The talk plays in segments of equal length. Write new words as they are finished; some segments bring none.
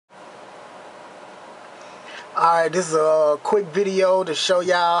Alright, this is a quick video to show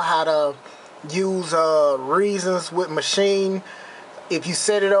y'all how to use Reasons with Maschine. If you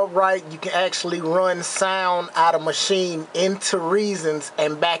set it up right, you can actually run sound out of Maschine into Reasons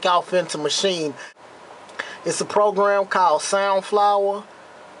and back off into Maschine. It's a program called SoundFlower.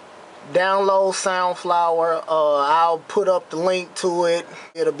 Download SoundFlower. I'll put up the link to it.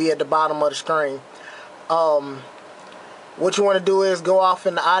 It'll be at the bottom of the screen. What you want to do is go off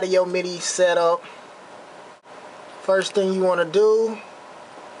in the audio Midi setup. First thing you want to do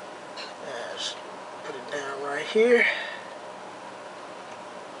is put it down right here.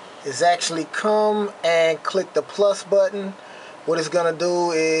 Is actually come and click the plus button. What it's going to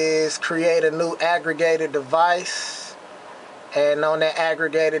do is create a new aggregated device. And on that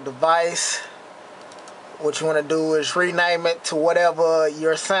aggregated device, what you want to do is rename it to whatever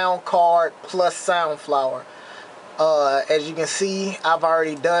your sound card plus SoundFlower. As you can see, I've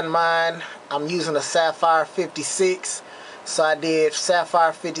already done mine. I'm using a Sapphire 56, so I did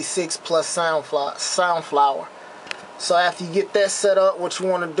Sapphire 56 plus SoundFlower. So after you get that set up, what you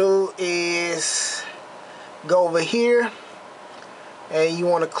want to do is go over here and you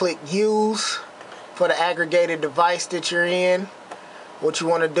want to click Use for the aggregated device that you're in. What you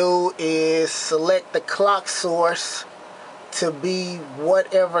want to do is select the clock source to be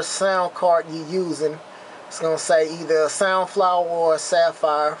whatever sound card you're using. It's going to say either a SoundFlower or a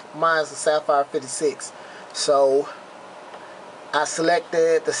Sapphire. Mine's a Sapphire 56. So I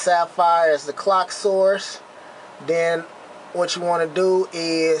selected the Sapphire as the clock source. Then what you want to do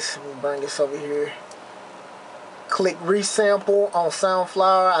is, let me bring this over here. Click resample on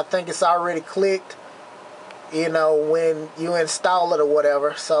SoundFlower. I think it's already clicked, you know, when you install it or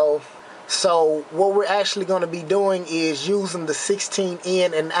whatever. So what we're actually going to be doing is using the 16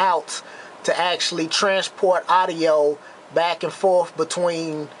 in and out to actually transport audio back and forth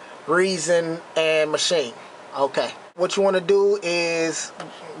between Reason and Maschine. Okay. What you want to do is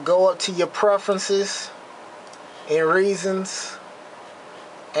go up to your preferences in Reasons,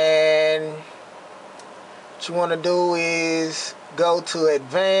 and what you want to do is go to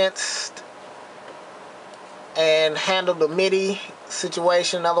Advanced and handle the Midi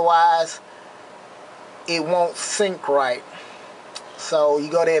situation, otherwise it won't sync right. So you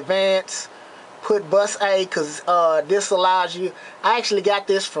go to Advanced, put bus A, because this allows you, I actually got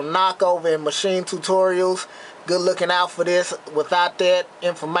this from Knockover and Machine Tutorials. Good looking out for this. Without that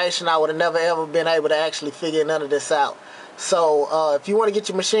information, I would have never ever been able to actually figure none of this out. So if you want to get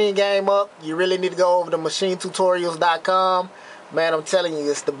your machine game up, you really need to go over to machinetutorials.com. Man, I'm telling you,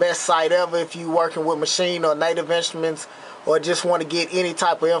 it's the best site ever if you're working with Maschine or Native Instruments or just want to get any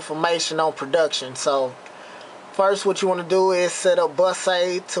type of information on production. So first, what you want to do is set up bus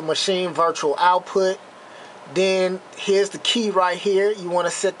A to Maschine virtual output. Then here's the key right here. You want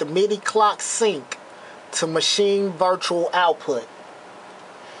to set the MIDI clock sync to Maschine virtual output.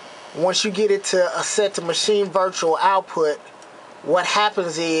 Once you get it to set to Maschine virtual output, what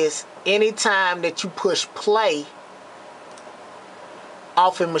happens is anytime that you push play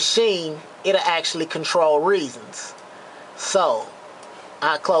off in Maschine, it'll actually control Reasons. So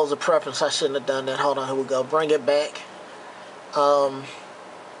I close the preference. I shouldn't have done that. Hold on, here we go. Bring it back.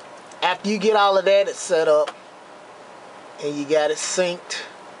 After you get all of that, it's set up and you got it synced.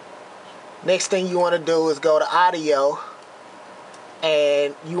 Next thing you want to do is go to audio,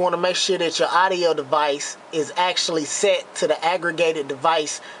 and you want to make sure that your audio device is actually set to the aggregated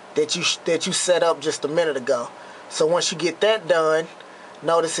device that you set up just a minute ago. So once you get that done,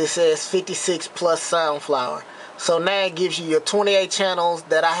 notice it says 56 plus SoundFlower. So now it gives you your 28 channels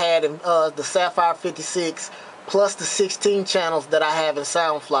that I had in the Sapphire 56 plus the 16 channels that I have in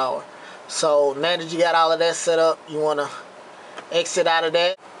SoundFlower. So now that you got all of that set up, you want to exit out of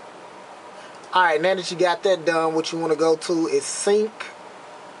that. Alright, now that you got that done, what you want to go to is Sync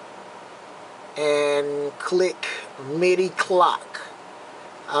and click MIDI clock.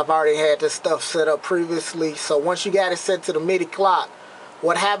 I've already had this stuff set up previously. So once you got it set to the MIDI clock,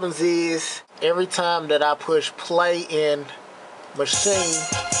 what happens is every time that I push play in Maschine,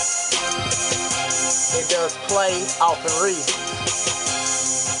 it does play off in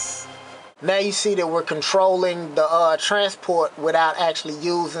Reasons. Now you see that we're controlling the transport without actually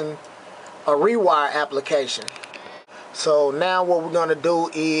using a rewire application. So now what we're going to do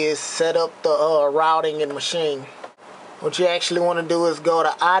is set up the routing in Maschine. What you actually want to do is go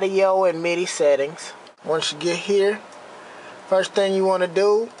to audio and MIDI settings. Once you get here, first thing you want to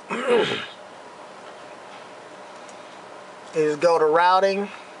do is go to routing,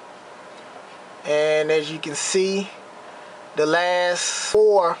 and as you can see, the last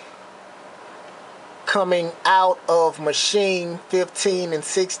 4 coming out of Maschine, 15 and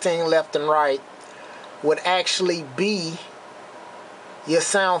 16 left and right, would actually be your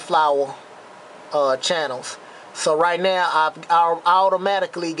SoundFlower channels. So right now I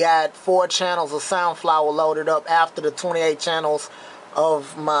automatically got 4 channels of SoundFlower loaded up after the 28 channels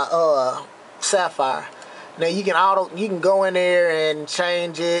of my Sapphire. Now you can go in there and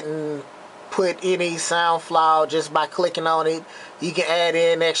change it and put any SoundFlower just by clicking on it. You can add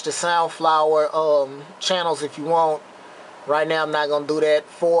in extra SoundFlower channels if you want. Right now I'm not gonna do that.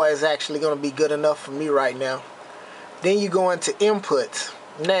 4 is actually gonna be good enough for me right now. Then you go into inputs.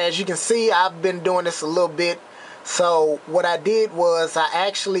 Now as you can see, I've been doing this a little bit. So what I did was I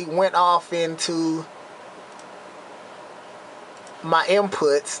actually went off into my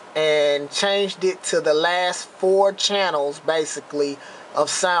inputs and changed it to the last 4 channels basically of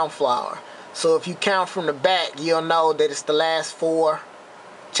SoundFlower. So if you count from the back, you'll know that it's the last 4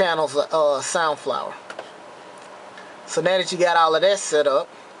 channels of SoundFlower. So now that you got all of that set up,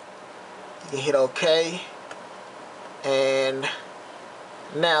 you can hit OK. And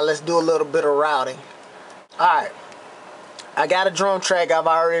now let's do a little bit of routing. Alright, I got a drum track I've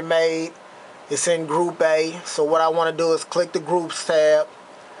already made. It's in Group A. So what I want to do is click the Groups tab.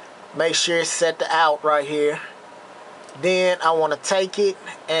 Make sure it's set to Out right here. Then I want to take it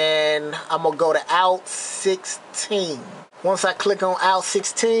and I'm going to go to Out 16. Once I click on Out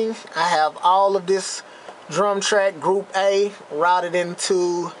 16, I have all of this drum track Group A routed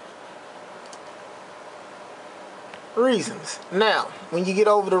into Reasons. Now, when you get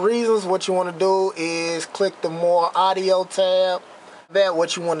over the Reasons, what you want to do is click the More Audio tab.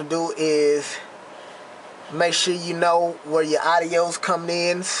 What you want to do is make sure you know where your audio's coming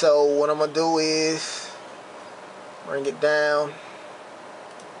in. So what I'm going to do is bring it down.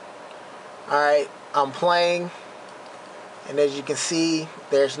 Alright, I'm playing. And as you can see,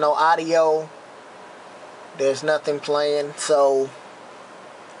 there's no audio. There's nothing playing. So,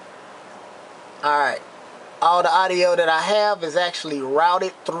 alright. All the audio that I have is actually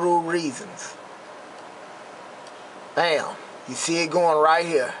routed through Reasons. Bam. You see it going right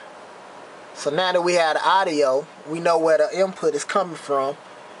here. So now that we have the audio, we know where the input is coming from.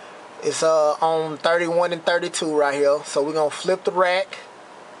 It's on 31 and 32 right here. So we're going to flip the rack.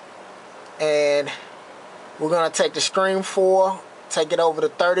 And we're going to take the stream 4, take it over to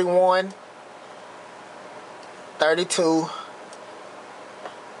 31, 32.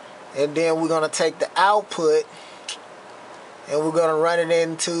 And then we're going to take the output and we're going to run it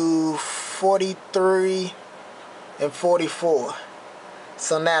into 43 and 44.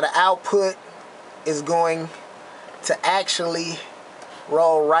 So now the output is going to actually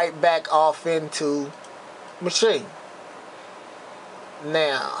roll right back off into Maschine.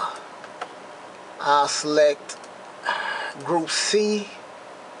 Now I'll select Group C.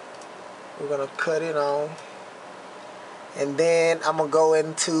 We're going to cut it on. And then I'm going to go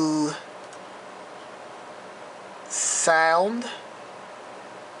into Sound.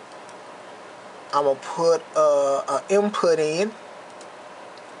 I'm going to put an input in.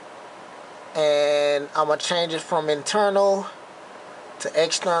 And I'm going to change it from internal to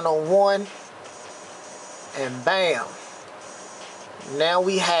external 1. And bam. Now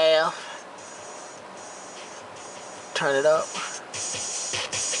we have, turn it up.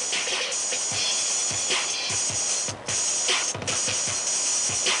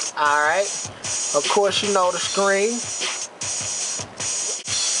 Alright, of course you know the screen.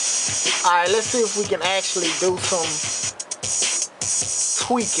 Alright, let's see if we can actually do some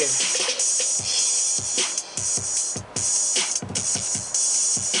tweaking.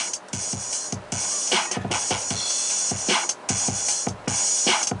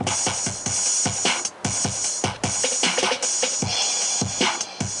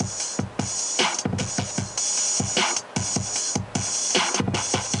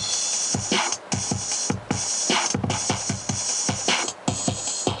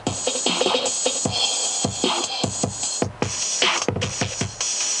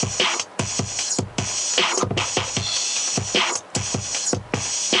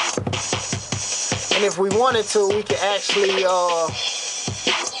 And if we wanted to, we could actually,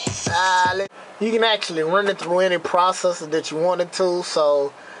 you can actually run it through any processor that you wanted to.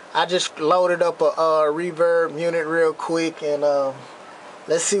 So I just loaded up a reverb unit real quick, and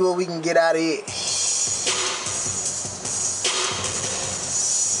let's see what we can get out of it.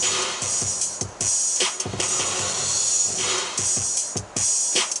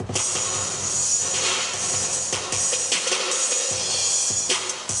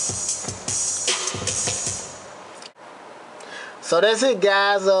 So that's it,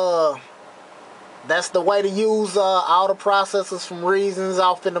 guys. That's the way to use all the processors from Reasons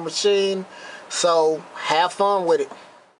off in the Maschine. So have fun with it.